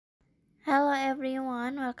Hello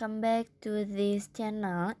everyone, welcome back to this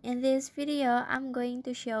channel. In this video, I'm going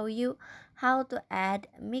to show you how to add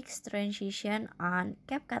mixed transition on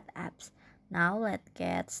CapCut apps. Now let's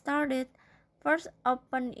get started. First,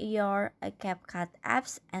 open your CapCut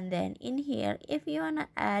apps, and then in here, if you wanna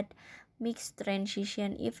add mixed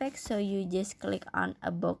transition effect, so you just click on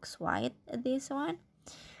a box white, this one,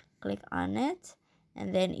 click on it,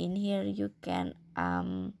 and then in here you can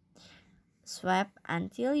swipe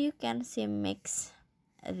until you can see mix.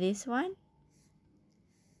 This one,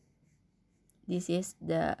 this is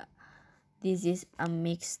a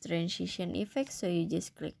mixed transition effect, so you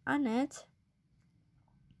just click on it,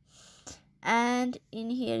 and in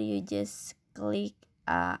here you just click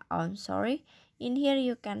in here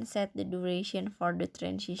you can set the duration for the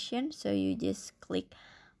transition, so you just click,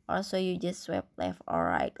 also you just swipe left or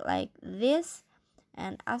right like this,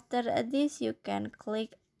 and after this you can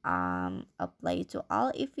click apply to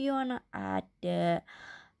all if you wanna add the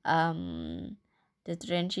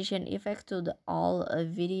transition effect to the all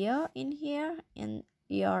video in here in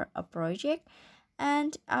your project.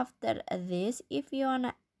 And after this, if you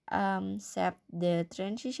wanna set the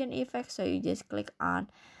transition effect, so you just click on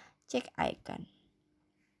check icon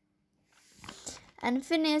and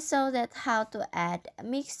finish. So that's how to add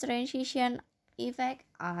mixed transition effect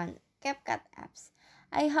on CapCut apps.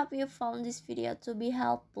 I hope you found this video to be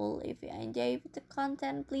helpful. If you enjoyed the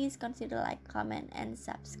content, please consider like, comment, and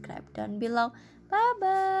subscribe down below. Bye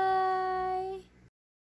bye.